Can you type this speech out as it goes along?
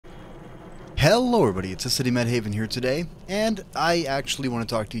Hello everybody, it's City Medhaven here today, and I actually want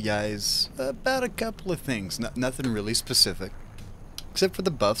to talk to you guys about a couple of things. Nothing really specific, except for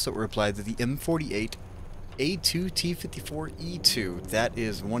the buffs that were applied to the M48A2 T54E2. That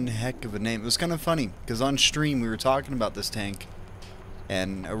is one heck of a name. It was kind of funny, because on stream we were talking about this tank,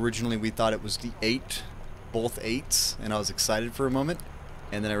 and originally we thought it was the 8, both 8s, and I was excited for a moment,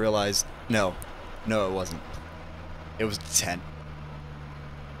 and then I realized, no it wasn't. It was the 10.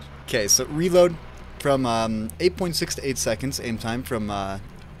 Okay, so reload from 8.6 to 8 seconds, aim time from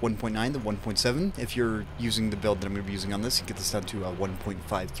 1.9 to 1.7. If you're using the build that I'm going to be using on this, you get this down to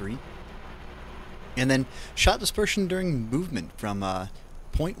 1.53. And then shot dispersion during movement from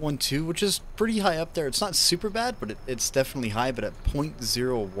 0.12, which is pretty high up there. It's not super bad, but it's definitely high, but at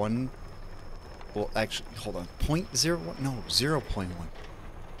 0.01... Well, actually, hold on. 0.01? No, 0.1.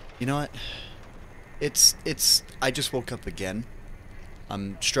 You know what? I just woke up again.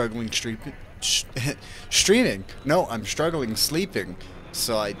 I'm struggling streaming. No, I'm struggling sleeping.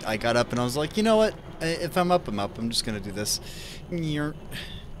 So I got up and I was like, you know what? If I'm up, I'm up. I'm just going to do this.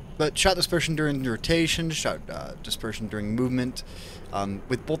 But shot dispersion during rotation, shot dispersion during movement.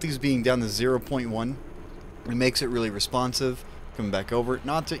 With both these being down to 0.1, it makes it really responsive. Coming back over it.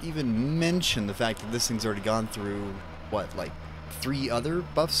 Not to even mention the fact that this thing's already gone through, what, like 3 other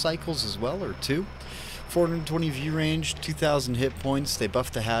buff cycles as well, or 2? 420 view range, 2,000 hit points. They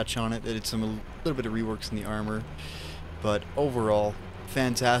buffed the hatch on it. They did a little bit of reworks in the armor, but overall,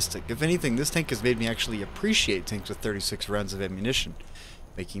 fantastic. If anything, this tank has made me actually appreciate tanks with 36 rounds of ammunition,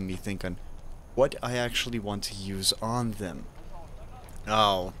 making me think on what I actually want to use on them.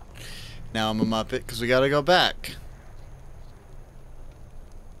 Oh, now I'm a muppet because we gotta go back.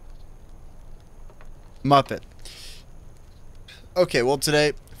 Muppet. Okay, well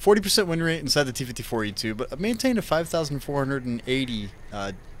today, 40% win rate inside the T54E2, but I maintained a 5,480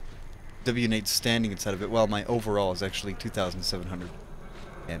 W8 standing inside of it, while my overall is actually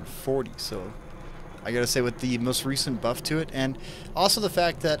 2,740. So I gotta say, with the most recent buff to it, and also the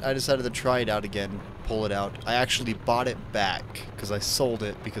fact that I decided to try it out again, pull it out, I actually bought it back, because I sold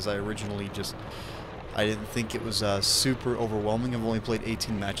it, because I originally I didn't think it was super overwhelming. I've only played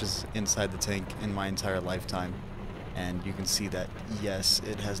 18 matches inside the tank in my entire lifetime. And you can see that, yes,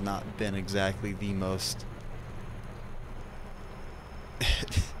 it has not been exactly the most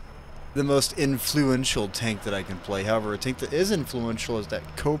the most influential tank that I can play. However, a tank that is influential is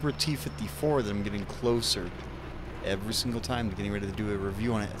that Cobra T54 that I'm getting closer every single time to getting ready to do a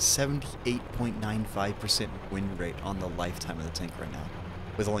review on it. 78.95% win rate on the lifetime of the tank right now,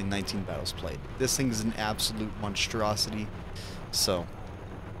 with only 19 battles played. This thing is an absolute monstrosity. So,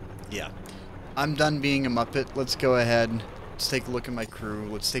 yeah. I'm done being a muppet. Let's go ahead. Let's take a look at my crew.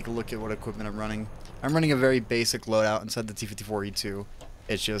 Let's take a look at what equipment I'm running. I'm running a very basic loadout inside the T54E2.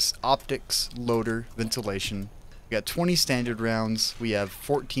 It's just optics, loader, ventilation. We got 20 standard rounds. We have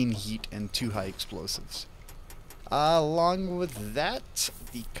 14 heat and 2 high explosives. Along with that,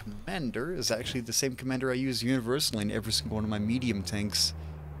 the commander is actually the same commander I use universally in every single one of my medium tanks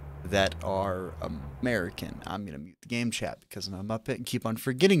that are American. I'm going to mute the game chat because I'm a muppet and keep on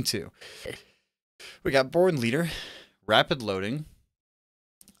forgetting to. We got Born Leader, Rapid Loading,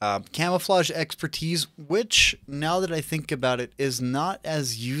 Camouflage Expertise, which, now that I think about it, is not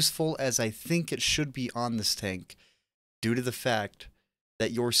as useful as I think it should be on this tank, due to the fact that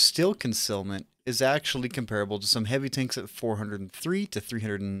your still concealment is actually comparable to some heavy tanks at 403 to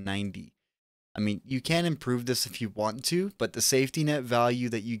 390. I mean, you can improve this if you want to, but the safety net value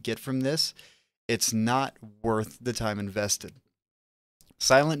that you get from this, it's not worth the time invested.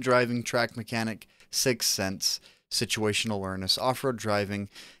 Silent driving, track mechanic, 6th sense, situational awareness, off-road driving,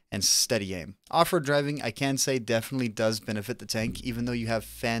 and steady aim. Off-road driving, I can say, definitely does benefit the tank, even though you have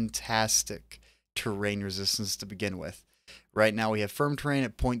fantastic terrain resistance to begin with. Right now we have firm terrain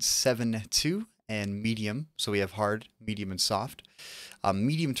at 0.72 and medium, so we have hard, medium, and soft.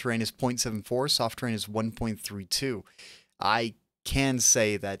 Medium terrain is 0.74, soft terrain is 1.32. I can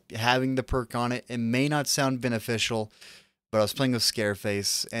say that having the perk on it, it may not sound beneficial, but I was playing with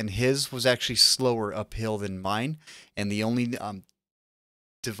Scareface, and his was actually slower uphill than mine, and the only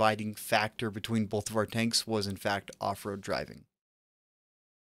dividing factor between both of our tanks was, in fact, off-road driving.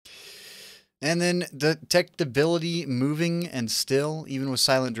 And then detectability, moving and still, even with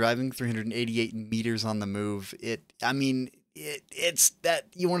silent driving, 388 meters on the move. It's that,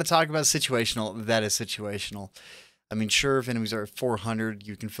 you want to talk about situational, that is situational. I mean, sure, if enemies are at 400,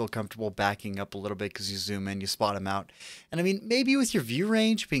 you can feel comfortable backing up a little bit because you zoom in, you spot them out. And I mean, maybe with your view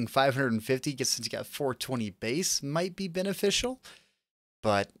range being 550, since you got 420 base, might be beneficial.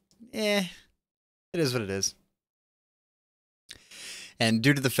 But, it is what it is. And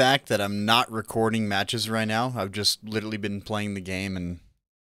due to the fact that I'm not recording matches right now, I've just literally been playing the game and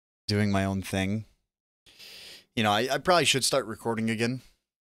doing my own thing. You know, I probably should start recording again.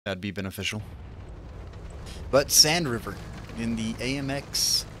 That'd be beneficial. But Sand River in the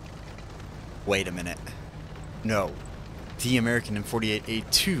AMX. Wait a minute. No. The American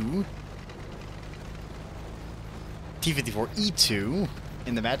M48A2. T54E2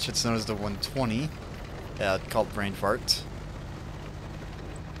 in the match. It's known as the 120. Called Brain Fart.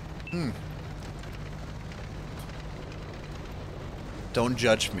 Don't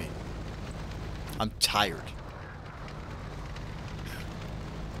judge me. I'm tired.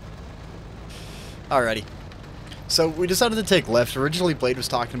 Alrighty. So we decided to take left. Originally Blade was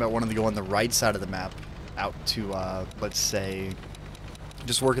talking about wanting to go on the right side of the map out to, let's say,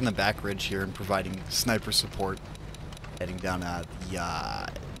 just working the back ridge here and providing sniper support heading down the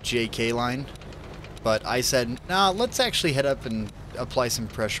JK line. But I said, nah, let's actually head up and apply some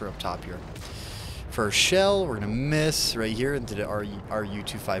pressure up top here. First shell, we're going to miss right here into the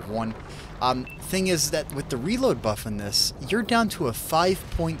RU-251. Thing is that with the reload buff in this, you're down to a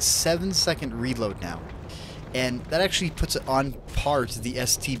 5.7 second reload now. And that actually puts it on par to the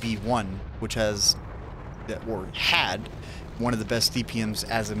STB1, which has, or had, one of the best DPMs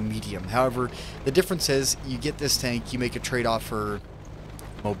as a medium. However, the difference is you get this tank, you make a trade-off for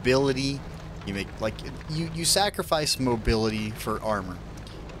mobility. You make, like, you sacrifice mobility for armor.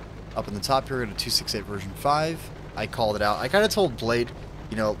 Up in the top here, we got a 268 version 5. I called it out. I kind of told Blade,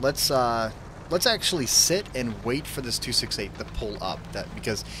 you know, let's actually sit and wait for this 268 to pull up.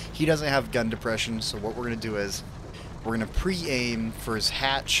 Because he doesn't have gun depression, so what we're going to do is we're going to pre-aim for his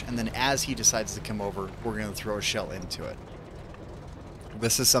hatch, and then as he decides to come over, we're going to throw a shell into it.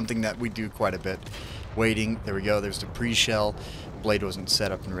 This is something that we do quite a bit. Waiting. There we go. There's the pre-shell. Blade wasn't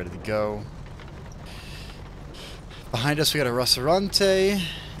set up and ready to go. Behind us we got a Restaurante,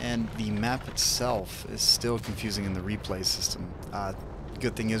 and the map itself is still confusing in the replay system.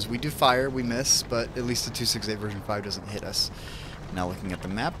 Good thing is we do fire, we miss, but at least the 268 version 5 doesn't hit us. Now looking at the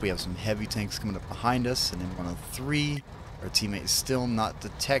map, we have some heavy tanks coming up behind us, and in 103, our teammate is still not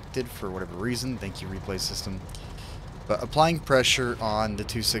detected for whatever reason. Thank you, replay system. But applying pressure on the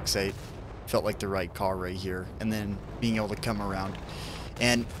 268 felt like the right call right here, and then being able to come around.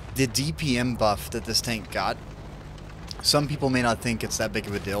 And the DPM buff that this tank got, some people may not think it's that big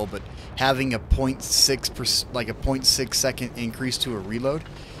of a deal, but having a 0.6 second increase to a reload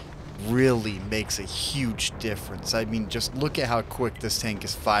really makes a huge difference. I mean, just look at how quick this tank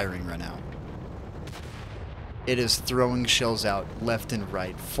is firing right now. It is throwing shells out left and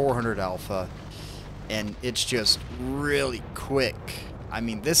right, 400 alpha, and it's just really quick. I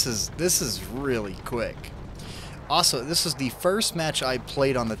mean, this is really quick. Also, this is the first match I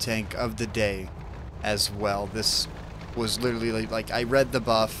played on the tank of the day as well. This was literally like I read the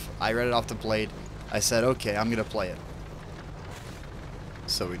buff, I read it off the Blade, I said, okay, I'm gonna play it.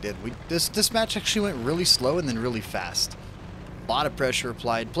 So we did. This match actually went really slow and then really fast. A lot of pressure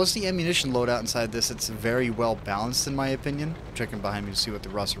applied, plus the ammunition loadout inside this, it's very well balanced in my opinion. I'm checking behind me to see what the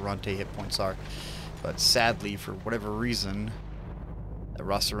Restaurante hit points are. But sadly, for whatever reason, the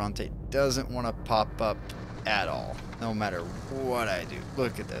Restaurante doesn't want to pop up at all, no matter what I do.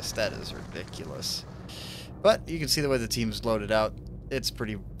 Look at this, that is ridiculous. But you can see the way the team's loaded out. It's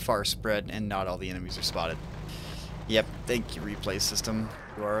pretty far spread, and not all the enemies are spotted. Yep, thank you, replay system.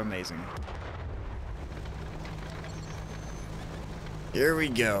 You are amazing. Here we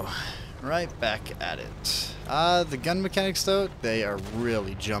go. Right back at it. The gun mechanics, though, they are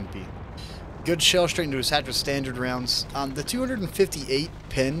really jumpy. Good shell straight into his hatch with standard rounds. The 258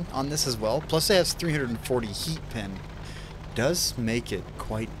 pin on this as well, plus it has 340 heat pin, does make it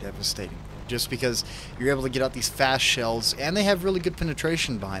quite devastating. Just because you're able to get out these fast shells, and they have really good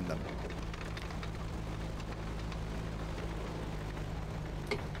penetration behind them.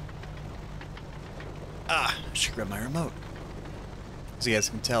 I should grab my remote. As you guys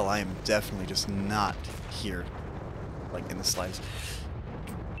can tell, I am definitely just not here, like in the slides.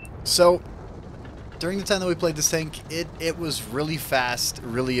 So, during the time that we played this tank, it was really fast,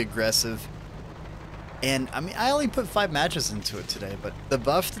 really aggressive. And, I mean, I only put 5 matches into it today, but the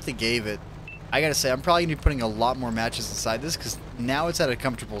buff that they gave it, I gotta say, I'm probably going to be putting a lot more matches inside this, because now it's at a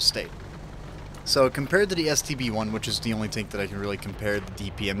comfortable state. So, compared to the STB1, which is the only tank that I can really compare the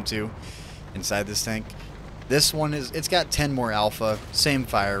DPM to inside this tank, this one it's got 10 more alpha, same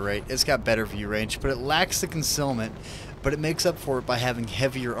fire rate, it's got better view range, but it lacks the concealment, but it makes up for it by having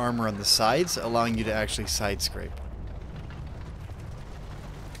heavier armor on the sides, allowing you to actually side scrape.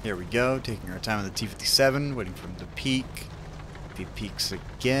 Here we go, taking our time on the T57, waiting for him to peek. If he peeks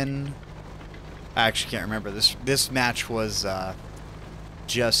again, I actually can't remember. This match was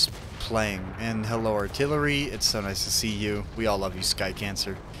just playing. And hello, artillery. It's so nice to see you. We all love you, Sky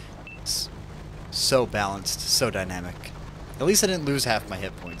Cancer. It's so balanced, so dynamic. At least I didn't lose half my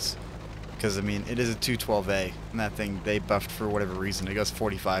hit points. Because, I mean, it is a 212A. And that thing, they buffed for whatever reason. It goes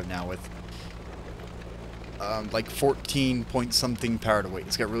 45 now with like 14 point something power to weight.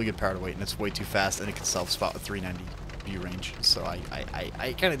 It's got really good power to weight, and it's way too fast, and it can self-spot with 390 view range. So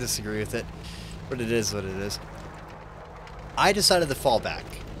I kind of disagree with it, but it is what it is. I decided to fall back,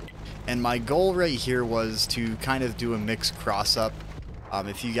 and my goal right here was to kind of do a mixed cross-up.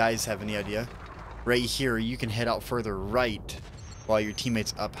 If you guys have any idea, right here you can head out further right while your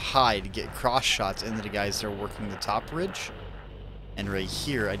teammates up high to get cross shots into the guys that are working the top ridge. And right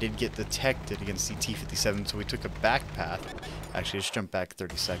here, I did get detected against the T57, so we took a back path. Actually, just jump back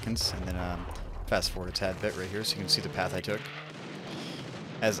 30 seconds, and then fast forward a tad bit right here so you can see the path I took.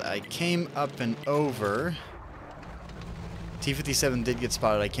 As I came up and over, T57 did get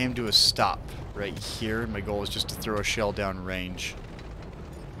spotted. I came to a stop right here. My goal was just to throw a shell down range.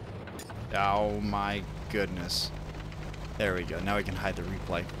 Oh my goodness. There we go. Now we can hide the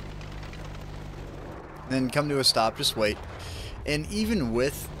replay. Then come to a stop, just wait. And even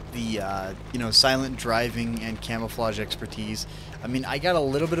with the, you know, silent driving and camouflage expertise, I mean, I got a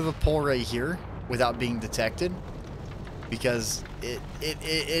little bit of a pull right here without being detected, because it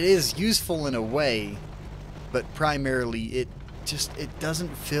is useful in a way, but primarily it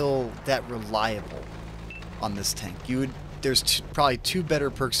doesn't feel that reliable on this tank. There's probably two better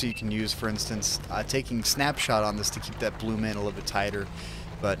perks that you can use. For instance, taking snapshot on this to keep that blue man a little bit tighter,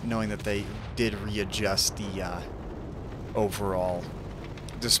 but knowing that they did readjust the overall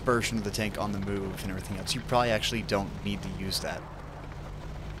dispersion of the tank on the move and everything else, you probably actually don't need to use that.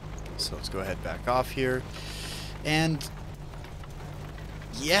 So let's go ahead back off here. And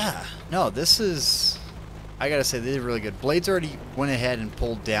yeah, no, this is, I gotta say, they did really good. Blades already went ahead and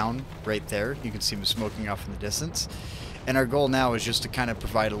pulled down right there. You can see them smoking off in the distance. And our goal now is just to kind of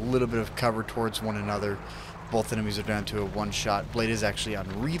provide a little bit of cover towards one another. Both enemies are down to a one-shot. Blade is actually on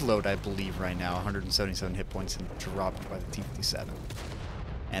reload, I believe, right now. 177 hit points and dropped by the T57.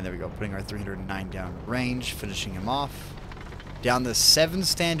 And there we go, putting our 309 down range, finishing him off. Down to 7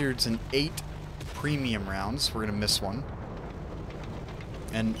 standards and 8 premium rounds. We're going to miss one.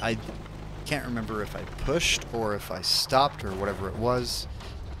 And I can't remember if I pushed or if I stopped or whatever it was.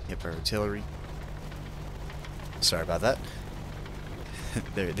 Hit by artillery. Sorry about that.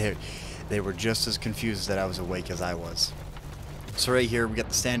 They were just as confused that I was awake as I was. So right here, we got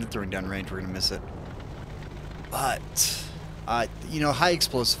the standard throwing down range. We're going to miss it. But, you know, high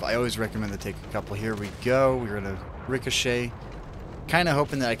explosive, I always recommend to take a couple. Here we go. We're going to ricochet. Kind of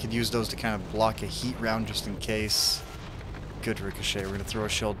hoping that I could use those to kind of block a heat round just in case. Good ricochet. We're going to throw a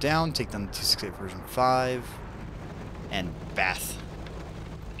shell down, take down the 268 version 5, and bath.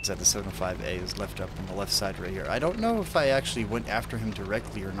 Is that the 705A is left up on the left side right here. I don't know if I actually went after him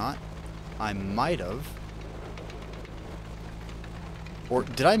directly or not. I might have. Or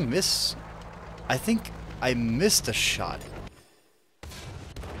did I miss? I think I missed a shot.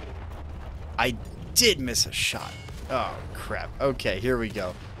 I did miss a shot. Oh, crap. Okay, here we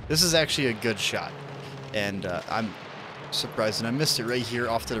go. This is actually a good shot. And I'm surprised. And I missed it right here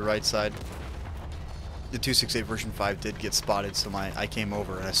off to the right side. The 268 version 5 did get spotted, so I came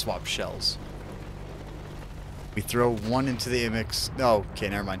over and I swapped shells. We throw one into the MX. Oh, okay,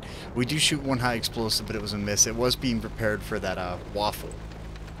 never mind. We do shoot one high explosive, but it was a miss. It was being prepared for that waffle.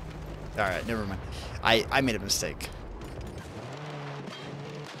 Alright, never mind. I made a mistake.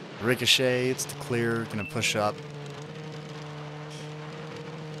 Ricochet, it's the clear. Gonna push up.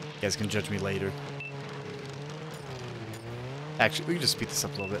 You guys can judge me later. Actually, we can just speed this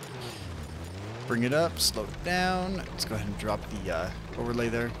up a little bit. Bring it up, slow it down. Let's go ahead and drop the overlay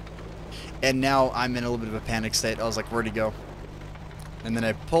there. And now I'm in a little bit of a panic state. I was like, where'd he go? And then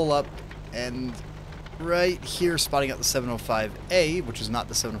I pull up, and right here, spotting out the 705A, which is not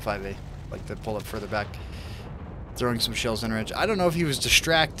the 705A, like the pull up further back, throwing some shells in range. I don't know if he was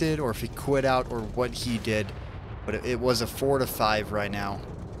distracted or if he quit out or what he did, but it was a 4 to 5 right now.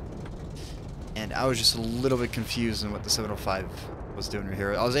 And I was just a little bit confused in what the 705 was doing right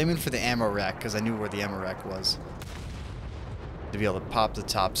here. I was aiming for the ammo rack because I knew where the ammo rack was, to be able to pop the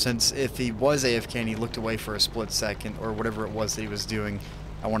top. Since if he was AFK and he looked away for a split second or whatever it was that he was doing,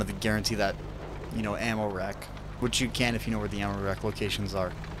 I wanted to guarantee that, you know, ammo rack, which you can if you know where the ammo rack locations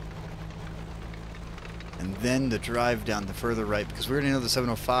are. And then the drive down the further right, because we already know the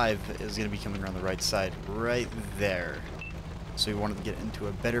 705 is going to be coming around the right side, right there. So we wanted to get into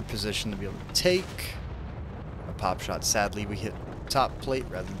a better position to be able to take a pop shot. Sadly, we hit top plate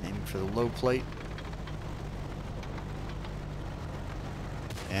rather than aiming for the low plate.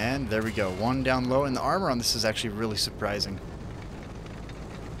 And there we go. One down low. And the armor on this is actually really surprising.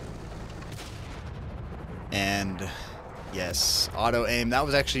 And yes, auto aim. That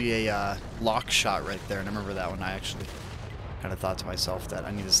was actually a lock shot right there. And I remember that one. I actually kind of thought to myself that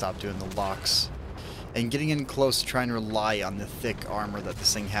I need to stop doing the locks. And getting in close to try and rely on the thick armor that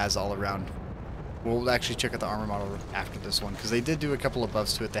this thing has all around. We'll actually check out the armor model after this one, because they did do a couple of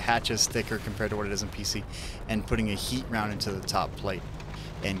buffs to it. The hatch is thicker compared to what it is in PC, and putting a heat round into the top plate,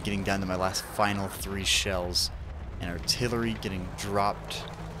 and getting down to my last final 3 shells, and artillery getting dropped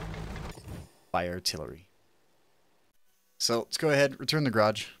by artillery. So let's go ahead, return the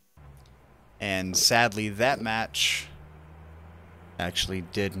garage, and sadly that match actually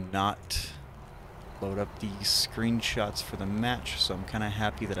did not load up the screenshots for the match, so I'm kind of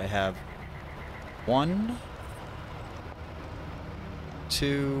happy that I have 1,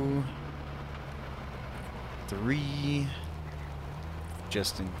 2, 3,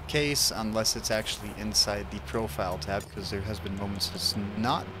 just in case, unless it's actually inside the profile tab, because there has been moments it's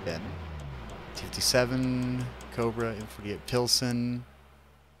not been. T57, Cobra, M48 Pilsen,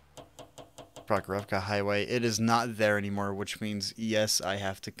 Prokhorovka Highway. It is not there anymore, which means, yes, I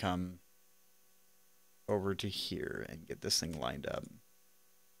have to come over to here and get this thing lined up.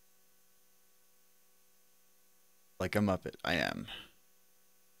 Like a Muppet, I am.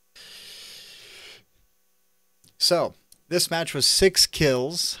 So, this match was 6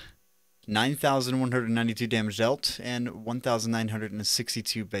 kills, 9,192 damage dealt, and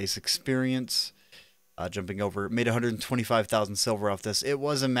 1,962 base experience. Jumping over, made 125,000 silver off this. It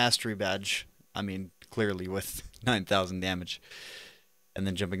was a mastery badge, I mean, clearly with 9,000 damage. And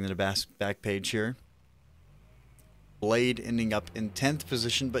then jumping to the back page here. Blade ending up in 10th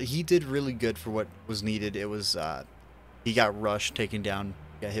position, but he did really good for what was needed. It was, he got rushed, taken down,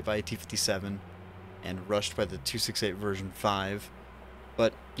 got hit by a T57, and rushed by the 268 version 5.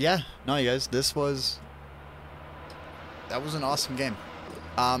 But yeah, no, you guys, that was an awesome game.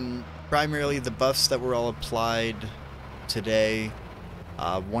 Primarily the buffs that were all applied today.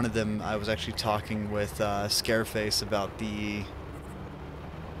 One of them, I was actually talking with Scareface about the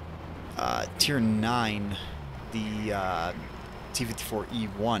Tier 9, the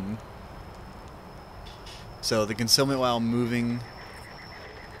T54E1. So the concealment while moving,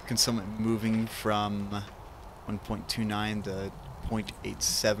 from 1.29 to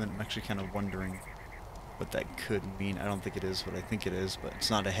 0.87. I'm actually kind of wondering what that could mean. I don't think it is what I think it is, but it's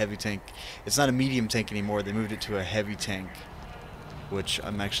not a heavy tank. It's not a medium tank anymore. They moved it to a heavy tank, which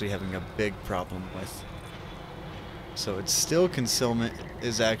I'm actually having a big problem with. So it's still, concealment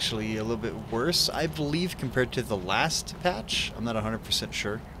is actually a little bit worse, I believe, compared to the last patch. I'm not 100%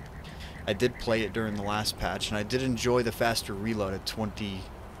 sure. I did play it during the last patch, and I did enjoy the faster reload at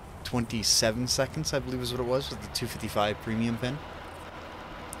 27 seconds, I believe is what it was, with the 255 premium pin.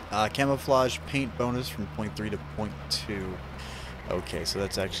 Camouflage paint bonus from 0.3 to 0.2. Okay, so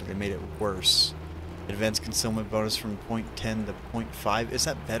that's actually, they made it worse. Advanced concealment bonus from 0.10 to 0.5. Is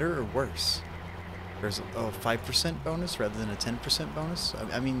that better or worse? There's a 5% bonus rather than a 10% bonus?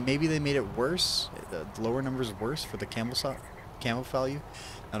 I mean, maybe they made it worse. The lower number is worse for the camo value.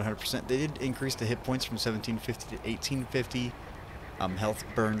 Not 100%. They did increase the hit points from 1750 to 1850. Health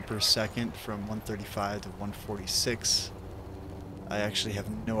burn per second from 135 to 146. I actually have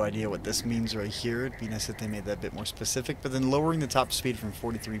no idea what this means right here. It'd be nice if they made that a bit more specific. But then lowering the top speed from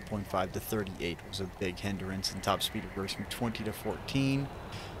 43.5 to 38 was a big hindrance. And top speed reverse from 20 to 14.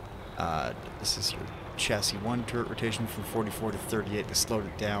 This is your chassis 1 turret rotation from 44 to 38. They slowed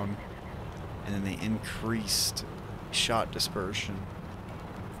it down. And then they increased shot dispersion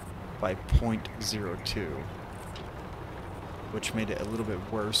by 0.02. which made it a little bit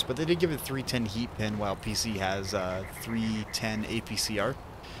worse. But they did give it 310 heat pin, while PC has 310 APCR.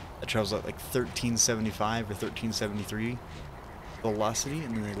 That travels at like 1375 or 1373 velocity,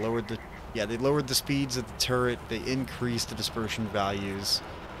 and then they lowered the speeds of the turret. They increased the dispersion values,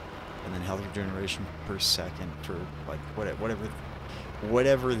 and then health regeneration per second for like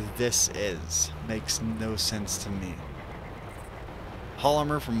whatever this is. Makes no sense to me. Hull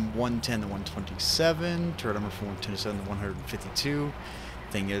armor from 110 to 127, turret armor from 127 to 152.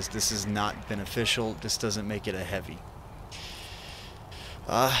 Thing is, this is not beneficial. This doesn't make it a heavy.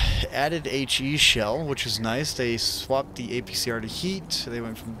 Added HE shell, which is nice. They swapped the APCR to heat. They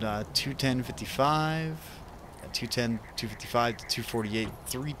went from 210, 55, 210, 255 to 248,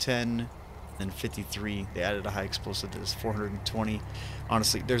 310, then 53. They added a high explosive that is 420.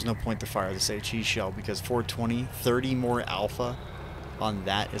 Honestly, there's no point to fire this HE shell because 420, 30 more alpha on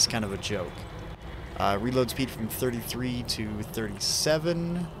that is kind of a joke. Reload speed from 33 to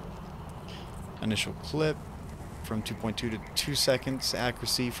 37. Initial clip. from 2.2 to 2 seconds,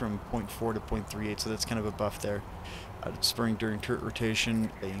 accuracy from 0.4 to 0.38, so that's kind of a buff there. Spurring during turret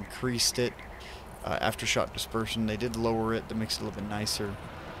rotation, they increased it. After shot dispersion, they did lower it to make it a little bit nicer.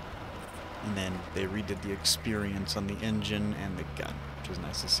 And then they redid the experience on the engine and the gun, which was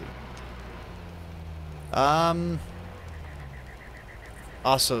nice to see.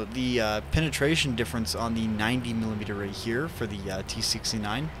 Also, the penetration difference on the 90mm right here for the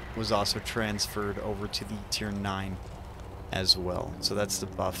T69 was also transferred over to the Tier 9 as well. So that's the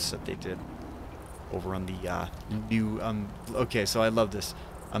buffs that they did over on the new... okay, so I love this.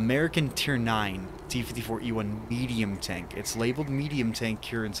 American Tier 9 T54E1 medium tank. It's labeled medium tank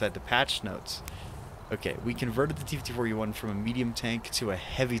here inside the patch notes. Okay, we converted the T54E1 from a medium tank to a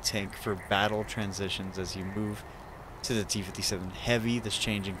heavy tank for battle transitions as you move to the T57 Heavy. This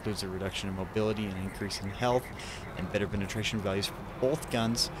change includes a reduction in mobility and increase in health and better penetration values for both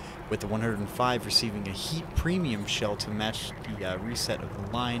guns, with the 105 receiving a heat premium shell to match the reset of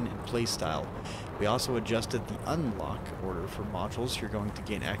the line and playstyle. We also adjusted the unlock order for modules you're going to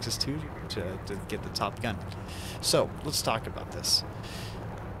gain access to get the top gun. So, let's talk about this.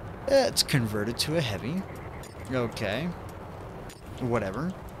 It's converted to a heavy. Okay.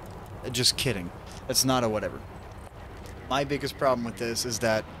 Whatever. Just kidding. It's not a whatever. My biggest problem with this is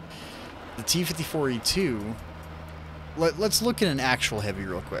that the T54E2... Let's look at an actual heavy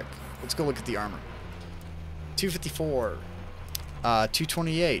real quick. Let's go look at the armor. 254,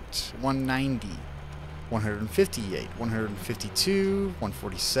 228, 190, 158, 152,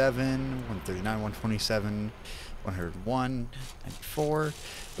 147, 139, 127, 101, 94.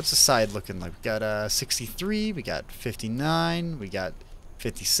 What's the side looking like? We got 63, we got 59, we got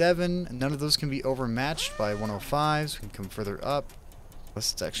 57. None of those can be overmatched by 105s. We can come further up.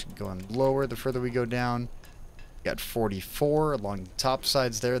 Let's actually go on lower the further we go down. We got 44 along the top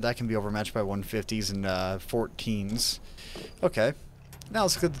sides there. That can be overmatched by 150s and 14s. Okay. Now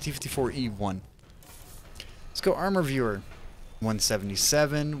let's look at the T54E1. Let's go armor viewer.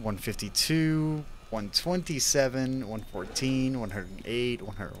 177, 152, 127, 114, 108,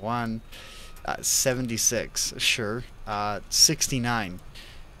 101, 76, sure. 69,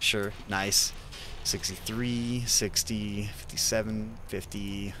 sure, nice. 63, 60, 57,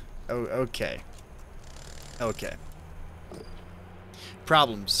 50. Oh, okay. Okay.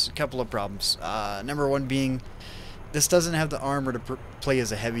 Problems. A couple of problems. Number one being, this doesn't have the armor to play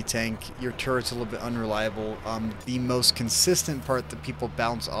as a heavy tank. Your turret's a little bit unreliable. The most consistent part that people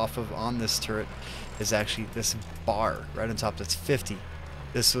bounce off of on this turret is actually this bar right on top. That's 50.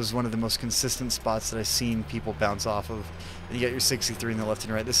 This was one of the most consistent spots that I've seen people bounce off of. And you got your 63 in the left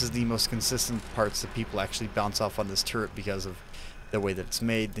and right. This is the most consistent parts that people actually bounce off on this turret because of the way that it's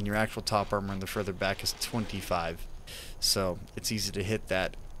made. Then your actual top armor and the further back is 25. So it's easy to hit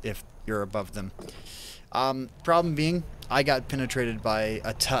that if you're above them. Problem being, I got penetrated by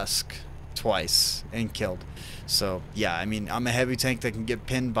a Tusk twice and killed. So yeah, I mean, I'm a heavy tank that can get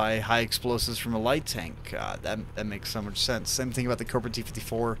pinned by high explosives from a light tank. That makes so much sense. Same thing about the Cobra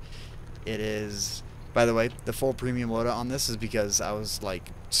T54. It is, by the way, the full premium loadout on this is because I was like,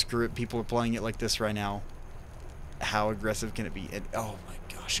 screw it, people are playing it like this right now. How aggressive can it be? And oh my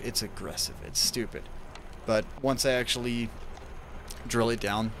gosh, it's aggressive. It's stupid. But once I actually drill it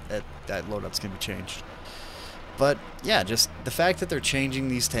down, that loadout's gonna be changed. But yeah, just the fact that they're changing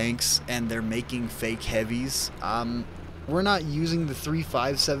these tanks and they're making fake heavies. We're not using the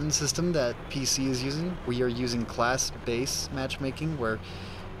 357 system that PC is using. We are using class-based matchmaking, where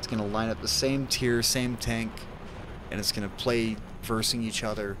it's going to line up the same tier, same tank, and it's going to play versing each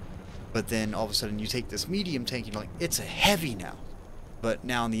other. But then all of a sudden you take this medium tank and you're like, it's a heavy now. But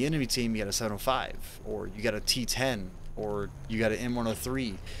now on the enemy team you got a 705, or you got a T10, or you got an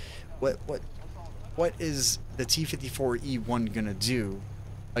M103. What is the T54E1 gonna do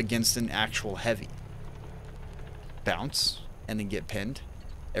against an actual heavy? Bounce and then get pinned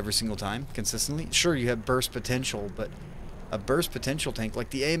every single time consistently? Sure, you have burst potential, but a burst potential tank like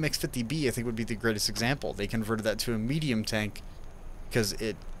the AMX-50B I think would be the greatest example. They converted that to a medium tank because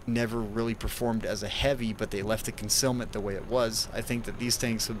it never really performed as a heavy, but they left the concealment the way it was. I think that these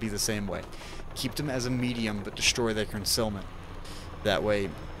tanks would be the same way. Keep them as a medium, but destroy their concealment. That way,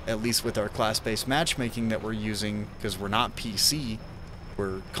 at least with our class-based matchmaking that we're using, because we're not PC,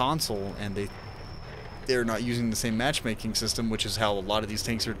 we're console, and they're not using the same matchmaking system, which is how a lot of these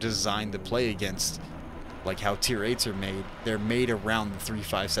tanks are designed to play against. Like how Tier 8s are made. They're made around the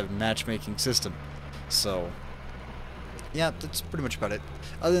 357 matchmaking system. So yeah, that's pretty much about it.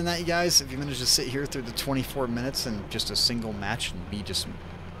 Other than that, you guys, if you managed to sit here through the 24 minutes and just a single match and me just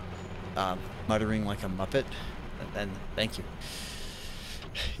muttering like a muppet, then thank you.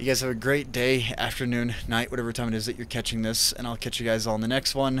 You guys have a great day, afternoon, night, whatever time it is that you're catching this, and I'll catch you guys all in the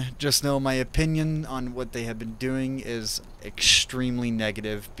next one. Just know my opinion on what they have been doing is extremely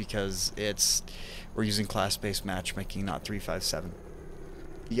negative because we're using class-based matchmaking, not 357.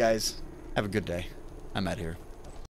 You guys have a good day. I'm out here.